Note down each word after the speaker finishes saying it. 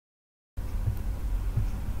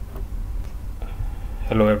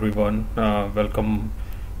Hello everyone, welcome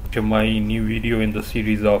to my new video in the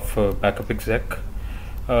series of Backup Exec.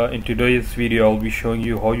 In today's video I'll be showing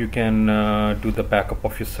you how you can do the backup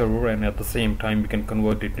of your server, and at the same time you can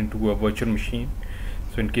convert it into a virtual machine.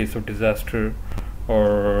 So in case of disaster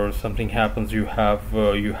or something happens, you have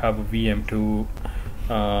a VM to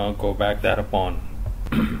go back that upon.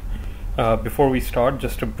 Before we start,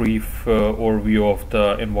 just a brief overview of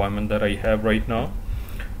the environment that I have right now.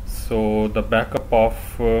 So the backup of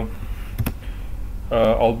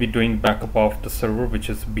I'll be doing backup of the server, which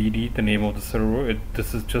is BD, the name of the server.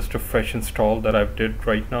 This is just a fresh install that I've did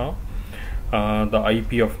right now. The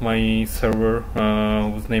IP of my server,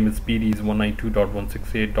 whose name is BD, is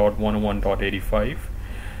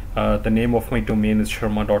 192.168.101.85. The name of my domain is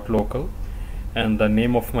sharma.local, and the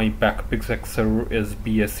name of my backup exec server is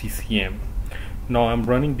BSCCM. Now I'm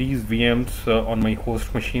running these VMs on my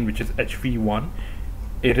host machine, which is HV1.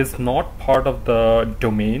 It is not part of the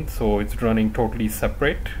domain, so it's running totally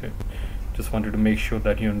separate. Just wanted to make sure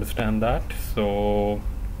that you understand that. So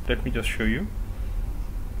let me just show you.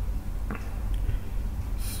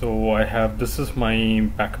 So I have, this is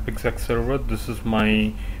my backup exec server. This is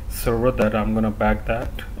my server that I'm gonna back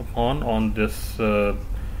that upon on this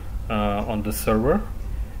server,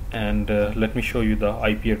 and let me show you the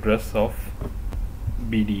IP address of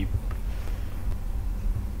BD.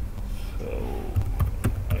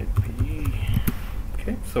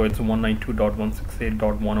 Okay, so it's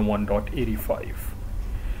 192.168.101.85.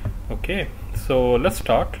 okay, so let's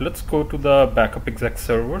start. Let's go to the backup exec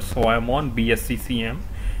server. So I'm on BSCCM,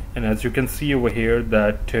 and as you can see over here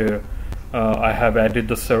that I have added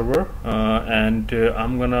the server, and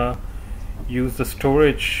I'm gonna use the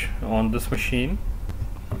storage on this machine,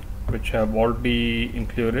 which I've already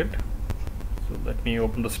included. So let me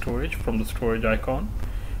open the storage from the storage icon.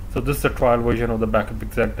 So this is the trial version of the backup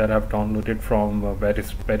exec that I've downloaded from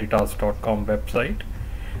Veritas.com website.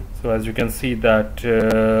 So as you can see that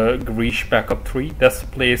Girish backup 3, that's the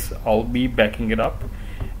place I'll be backing it up,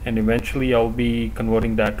 and eventually I'll be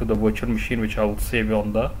converting that to the virtual machine, which I'll save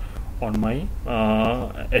on my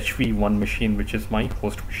HV1 machine, which is my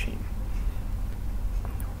host machine.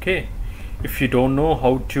 Okay. If you don't know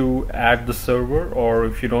how to add the server, or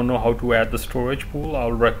if you don't know how to add the storage pool,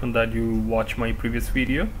 I'll recommend that you watch my previous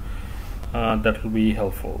video. That will be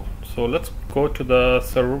helpful. So let's go to the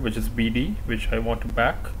server, which is BD, which I want to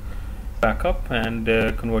back up and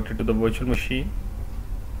convert it to the virtual machine.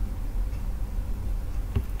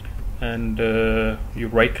 And you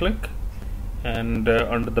right click, and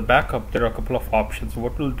under the backup there are a couple of options.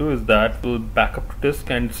 What we'll do is that we'll back up to disk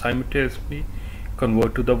and simultaneously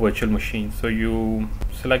convert to the virtual machine. So you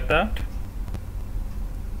select that,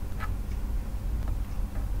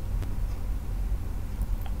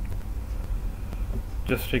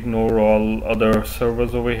 just ignore all other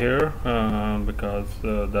servers over here because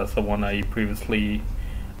that's the one I previously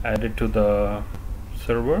added to the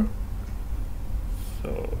server.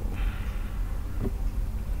 So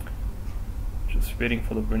just waiting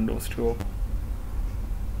for the windows to open.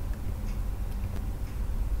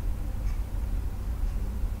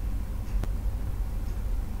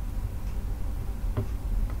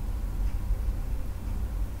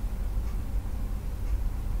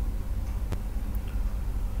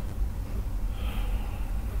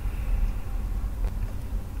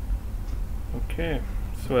 Okay,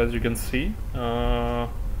 so as you can see,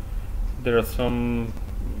 there are some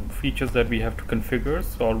features that we have to configure,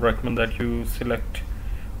 so I'll recommend that you select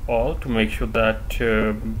all to make sure that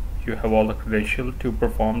you have all the credentials to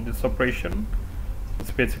perform this operation.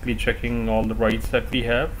 It's basically checking all the rights that we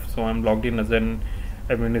have. So I'm logged in as an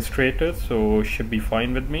administrator, so should be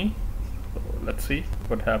fine with me. So let's see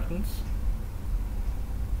what happens.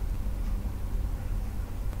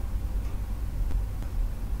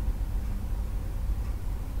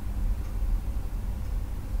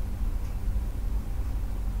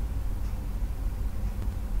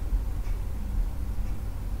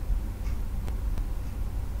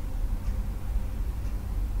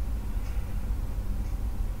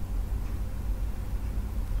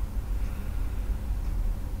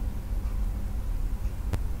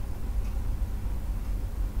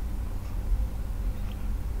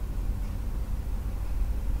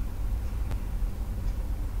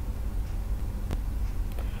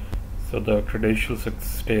 So the credential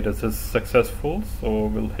status is successful, so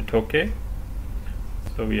we'll hit OK.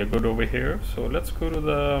 So we are good over here. So let's go to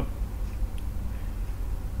the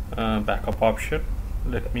backup option.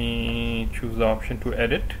 Let me choose the option to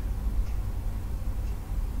edit.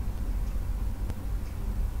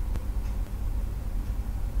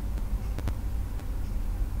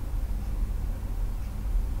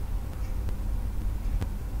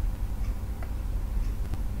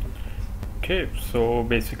 Okay, so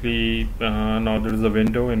basically now there is a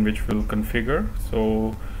window in which we'll configure.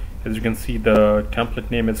 So as you can see, the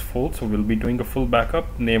template name is full, so we'll be doing a full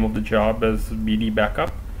backup. Name of the job is BD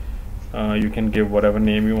backup. You can give whatever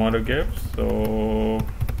name you want to give. So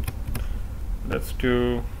let's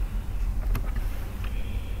do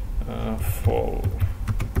full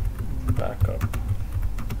backup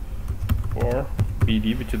for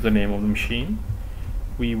BD, which is the name of the machine.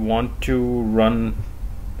 We want to run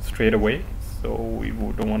straight away, so we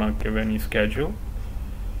don't want to give any schedule.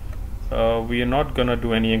 We are not gonna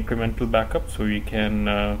do any incremental backup, so we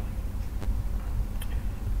can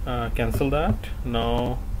cancel that.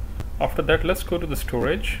 Now after that, let's go to the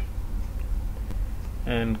storage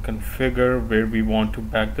and configure where we want to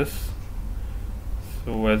back this.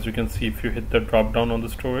 So as you can see, if you hit the drop down on the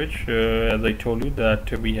storage, as I told you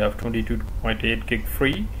that we have 22.8 gig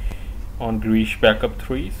free on Greesh Backup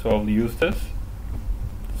 3, so I'll use this.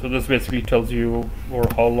 So this basically tells you for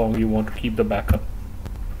how long you want to keep the backup.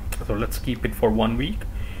 So let's keep it for 1 week.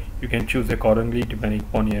 You can choose accordingly depending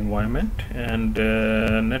upon your environment, and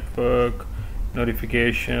network,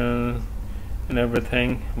 notification and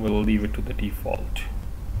everything, we'll leave it to the default.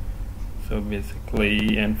 So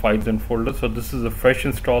basically, and files and folders, so this is a fresh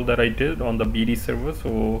install that I did on the BD server.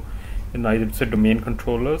 So and either it's a domain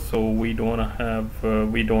controller, so we don't have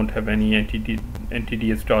any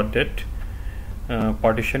ntds.dit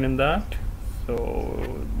partition in that,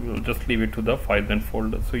 so we'll just leave it to the files and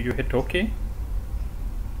folders. So you hit OK.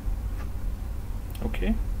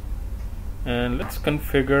 Okay, and let's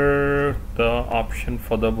configure the option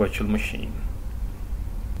for the virtual machine.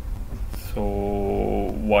 So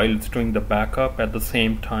while it's doing the backup, at the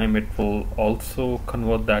same time it will also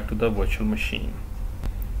convert that to the virtual machine.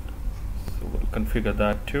 So we'll configure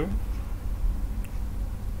that too.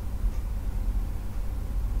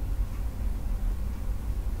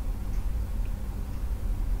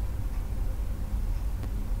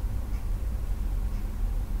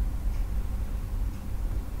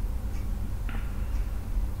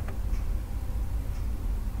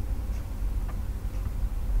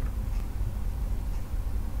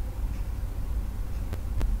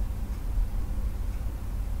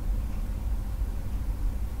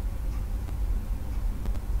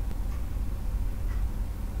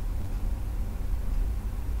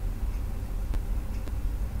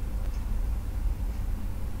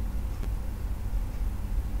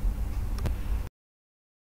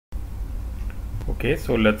 Okay,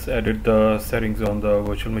 so let's edit the settings on the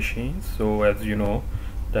virtual machine. So as you know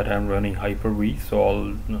that I'm running Hyper-V,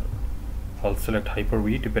 so I'll select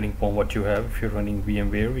Hyper-V depending upon what you have. If you're running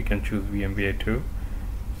VMware, we can choose VMware too.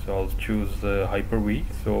 So I'll choose Hyper-V.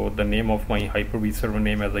 So the name of my Hyper-V server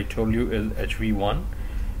name, as I told you, is HV1.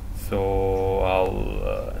 So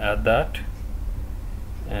I'll add that,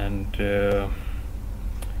 and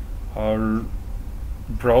I'll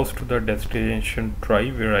browse to the destination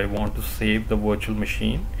drive where I want to save the virtual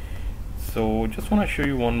machine. So just want to show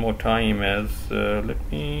you one more time, as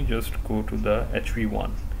let me just go to the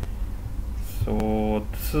HV1. So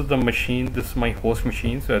this is the machine, this is my host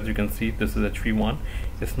machine. So as you can see, this is HV1.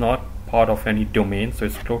 It's not part of any domain, so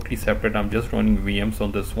it's totally separate. I'm just running VMs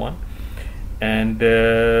on this one, and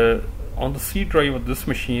on the C drive of this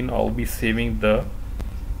machine I'll be saving the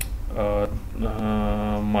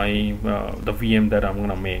the VM that I'm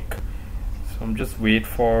gonna make. So I'm just wait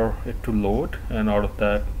for it to load, and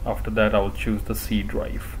after that I'll choose the C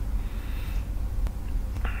drive.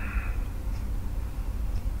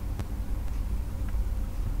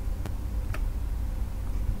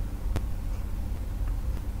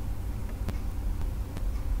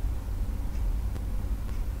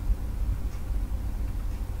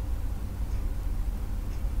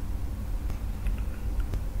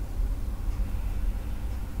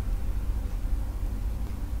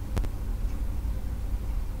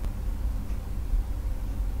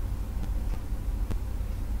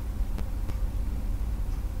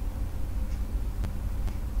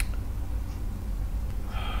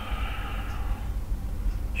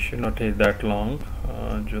 Should not take that long,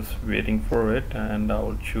 just waiting for it, and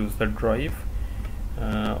I'll choose the drive.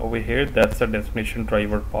 Over here, that's the destination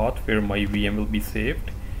driver path where my VM will be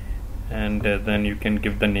saved, and then you can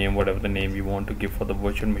give the name, whatever the name you want to give for the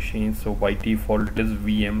virtual machine. So by default it is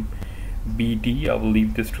VM BD. I will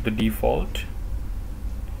leave this to the default,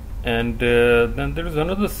 and then there is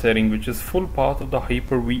another setting which is full path of the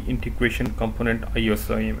Hyper-V integration component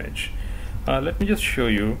ISO image. Let me just show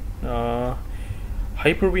you.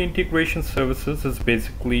 Hyper-V integration services is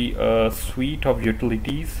basically a suite of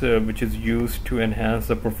utilities which is used to enhance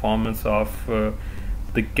the performance of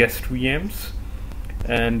the guest VMs,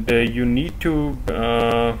 and you need to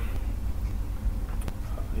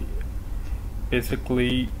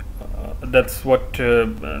basically that's what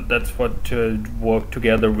work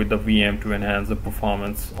together with the VM to enhance the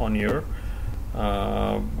performance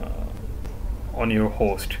uh, on your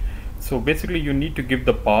host. So basically you need to give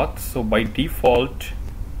the path. So by default,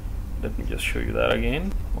 let me just show you that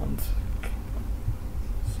again. One sec.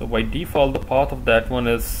 So by default, the path of that one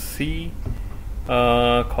is C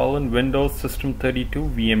colon Windows System 32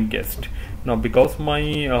 VM guest. Now because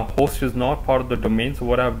my host is not part of the domain, so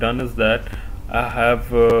what I've done is that I have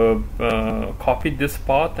copied this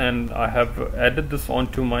path and I have added this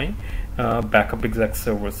onto my backup exec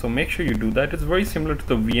server. So make sure you do that. It's very similar to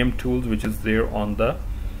the VM tools which is there on the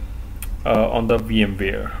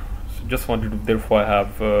VMware. So just wanted to, therefore I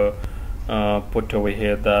have put over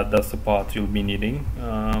here that that's the path you'll be needing,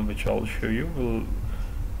 which I'll show you.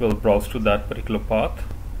 We'll browse to that particular path.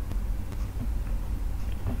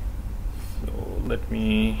 So let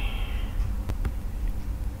me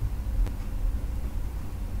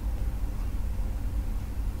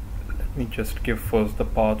just give first the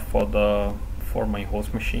path for my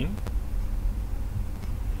host machine.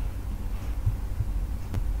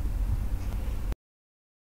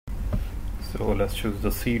 So let's choose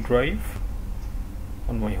the C drive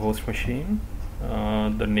on my host machine.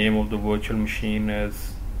 The name of the virtual machine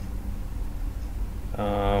is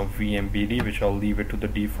VMBD, which I'll leave it to the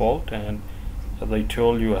default. And as I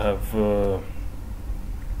told you, I have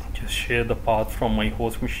just shared the path from my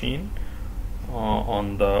host machine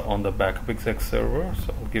on the backup exec server.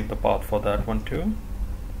 So I'll give the path for that one too.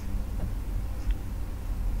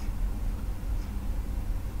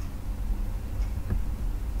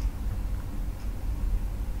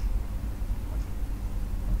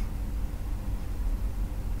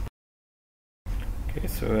 Okay,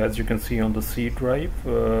 so as you can see on the C drive,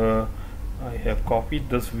 I have copied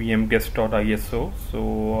this vmguest.iso.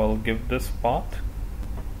 So I'll give this path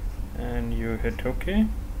and you hit OK.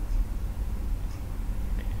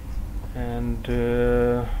 And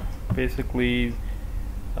basically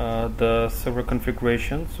the server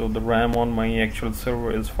configuration, so the RAM on my actual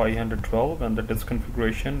server is 512 and the disk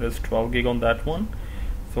configuration is 12 gig on that one.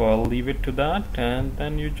 So I'll leave it to that, and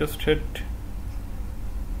then you just hit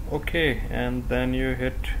OK, and then you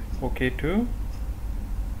hit OK too.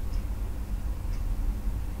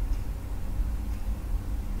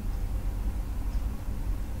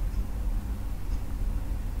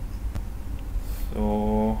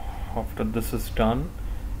 So after this is done,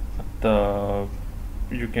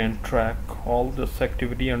 you can track all this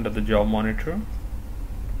activity under the job monitor.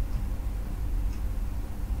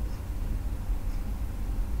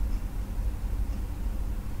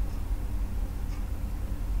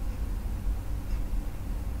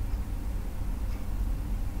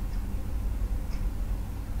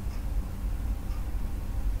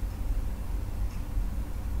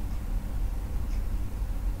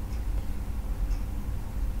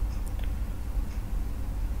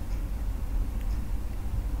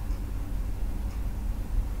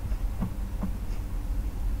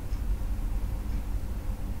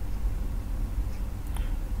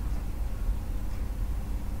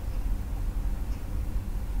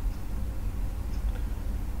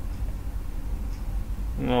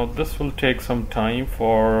 Now this will take some time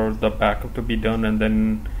for the backup to be done, and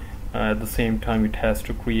then at the same time it has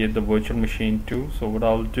to create the virtual machine too. So what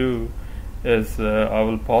I'll do is I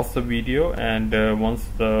will pause the video, and once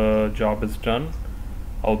the job is done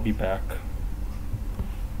I'll be back.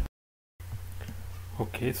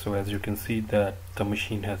 Okay, so as you can see that the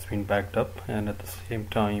machine has been backed up, and at the same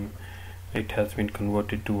time it has been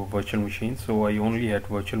converted to a virtual machine. So I only had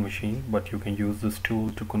virtual machine, but you can use this tool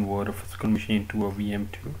to convert a physical machine to a VM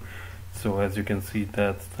too. So as you can see,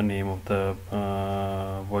 that's the name of the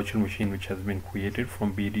virtual machine which has been created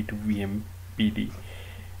from BD to VMBD.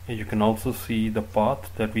 And you can also see the path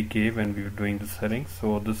that we gave when we were doing the settings.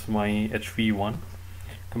 So this is my HV1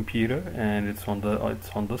 computer, and it's on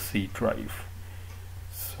the C drive.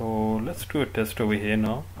 So let's do a test over here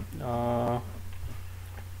now.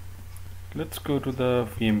 Let's go to the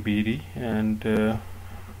VMBD and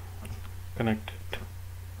connect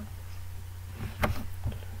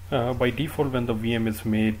it. By default, when the VM is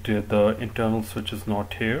made, the internal switch is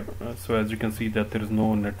not here. So as you can see that there is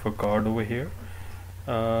no network card over here.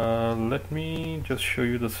 Let me just show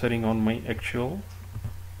you the setting on my actual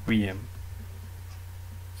VM.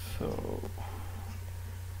 So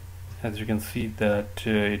as you can see that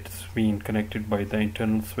it's been connected by the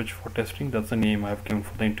internal switch for testing. That's the name I've given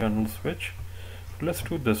for the internal switch. So let's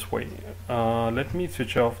do it this way. Let me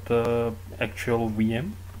switch off the actual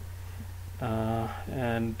VM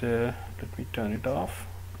and let me turn it off,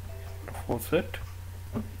 force it,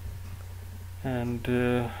 and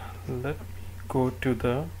let me go to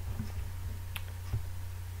the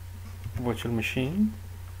virtual machine,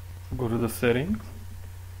 go to the settings,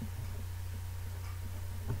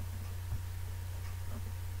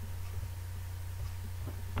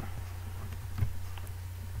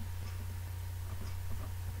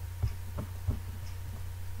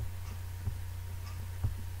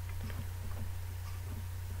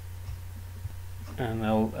 and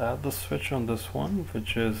I'll add the switch on this one,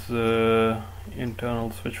 which is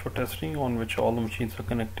internal switch for testing, on which all the machines are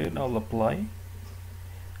connected. I'll apply,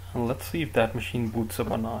 and let's see if that machine boots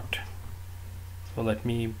up or not. So let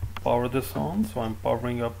me power this on. So I'm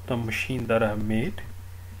powering up the machine that I have made.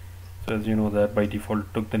 So as you know, that by default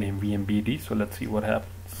it took the name VMBD. So let's see what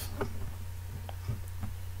happens.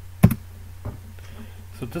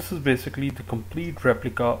 So this is basically the complete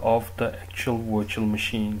replica of the actual virtual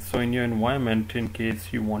machine. So in your environment, in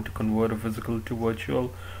case you want to convert a physical to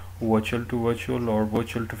virtual, virtual to virtual, or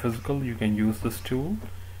virtual to physical, you can use this tool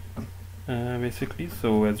basically.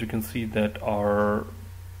 So as you can see that our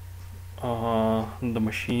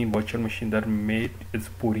the virtual machine that we made is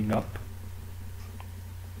booting up.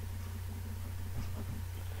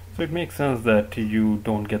 So it makes sense that you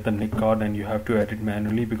don't get the NIC card and you have to add it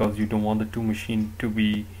manually, because you don't want the two machines to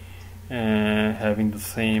be having the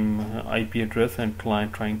same IP address and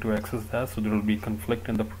client trying to access that, so there will be conflict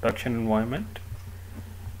in the production environment.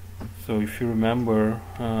 So if you remember,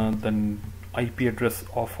 the IP address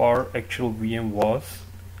of our actual VM was,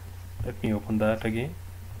 let me open that again.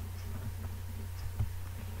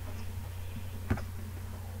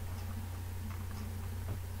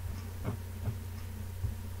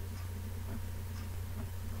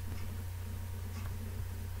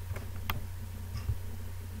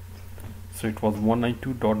 So it was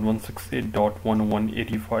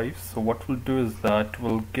 192.168.101.85. So what we'll do is that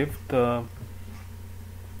we'll give the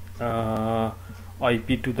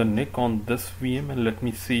IP to the NIC on this VM, and let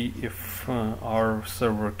me see if our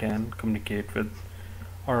server can communicate with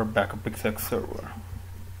our backup exec server,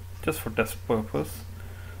 just for test purpose.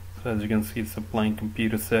 So as you can see, it's applying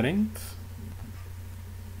computer settings,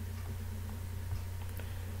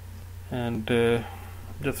 and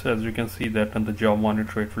just as you can see that on the job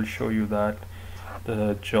monitor, it will show you that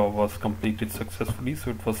the job was completed successfully.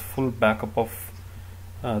 So it was full backup of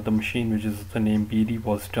the machine, which is the name BD,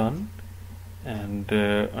 was done. And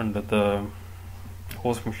under the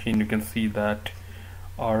host machine, you can see that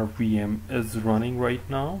our VM is running right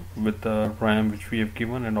now with the RAM which we have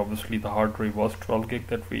given, and obviously the hard drive was 12 gig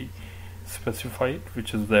that we specified,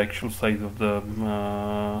 which is the actual size of the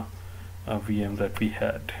VM that we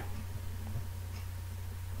had.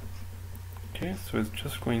 Okay, so it's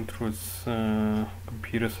just going through its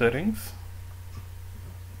computer settings.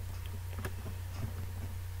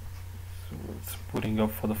 So it's booting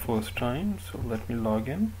up for the first time, so let me log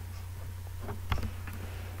in.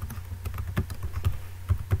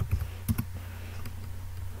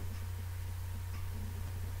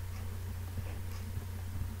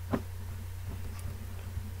 So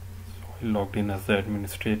I logged in as the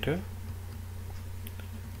administrator.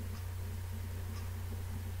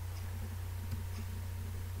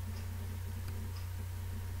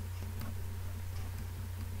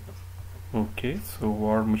 Okay, so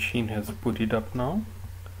our machine has booted up now,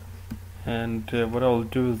 and what I'll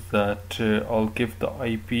do is that I'll give the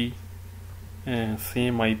IP,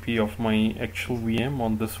 same IP of my actual VM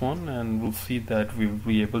on this one, and we'll see that we'll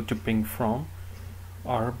be able to ping from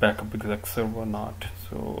our backup exec server or not.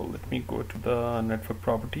 So let me go to the network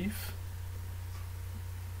properties.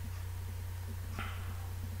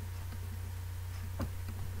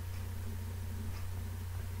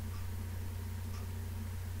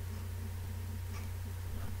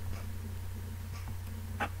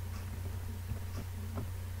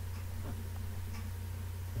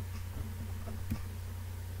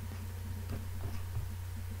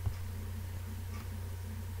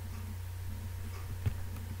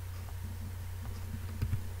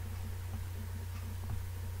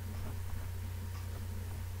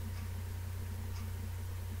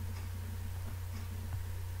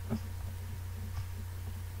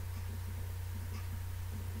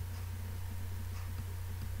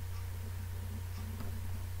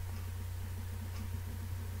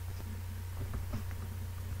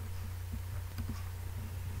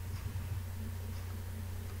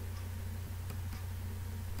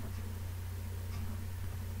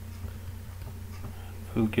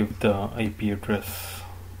 We'll give the IP address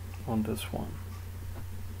on this one.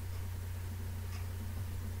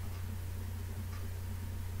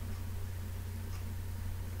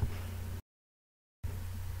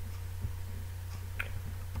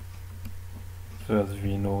 So as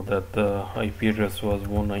we know that the IP address was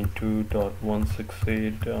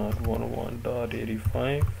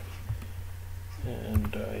 192.168.101.85,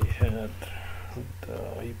 and I had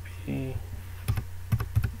the IP,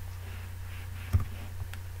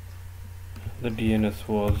 the DNS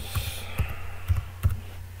was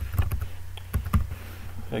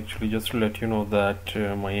actually, just to let you know that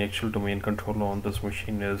my actual domain controller on this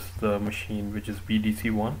machine is the machine which is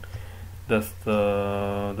BDC1. That's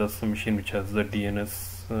the machine which has the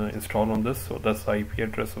DNS installed on this, so that's the IP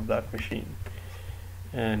address of that machine.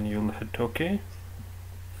 And you'll hit OK,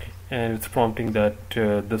 and it's prompting that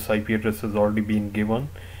this IP address has already been given,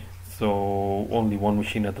 so only one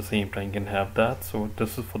machine at the same time can have that. So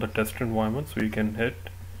this is for the test environment, so you can hit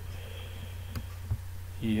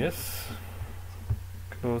yes,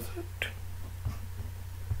 close it,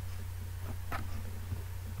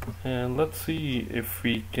 and let's see if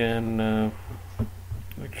we can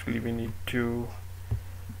actually we need to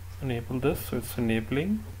enable this, so it's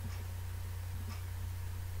enabling.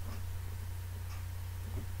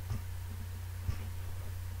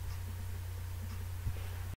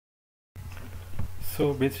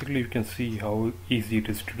 So basically you can see how easy it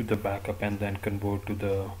is to do the backup and then convert to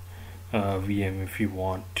the VM if you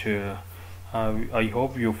want. I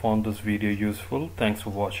hope you found this video useful. Thanks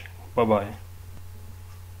for watching. Bye bye.